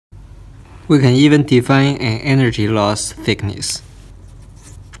We can even define an energy loss thickness.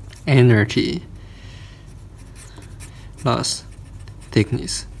 Energy loss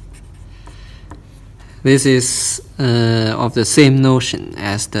thickness. This is of the same notion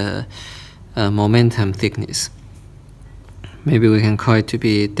as the momentum thickness. Maybe we can call it to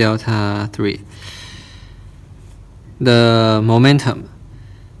be delta 3. The momentum,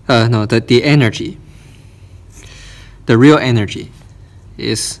 the energy, the real energy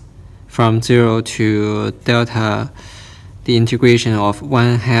is from 0 to delta, the integration of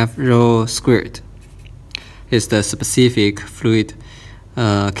 1/2 rho squared is the specific fluid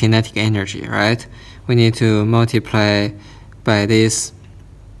kinetic energy, right? We need to multiply by this,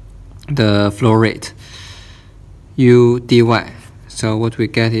 the flow rate, u dy. So what we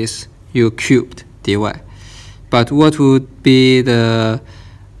get is u cubed dy. But what would be the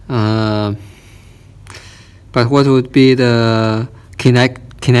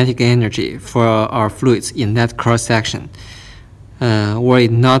kinetic energy for our fluids in that cross section, were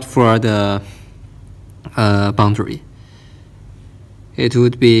it not for the boundary? It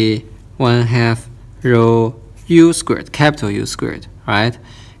would be 1/2 rho u squared, capital U squared, right?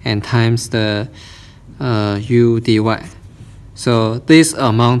 And times the u dy. So this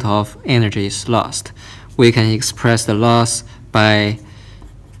amount of energy is lost. We can express the loss by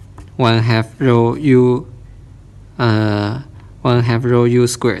 1/2 rho u 1/2 rho u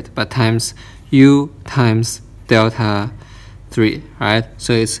squared, but times u times delta 3, right?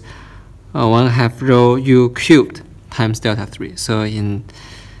 So it's 1/2 rho u cubed times delta 3. So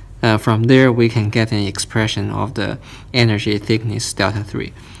from there we can get an expression of the energy thickness delta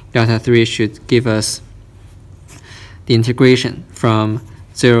 3. Delta 3 should give us the integration from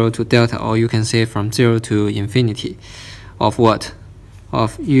 0 to delta, or you can say from 0 to infinity, of what?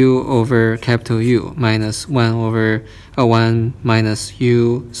 Of u over capital U minus 1 minus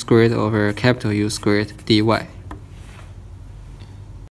u squared over capital U squared dy.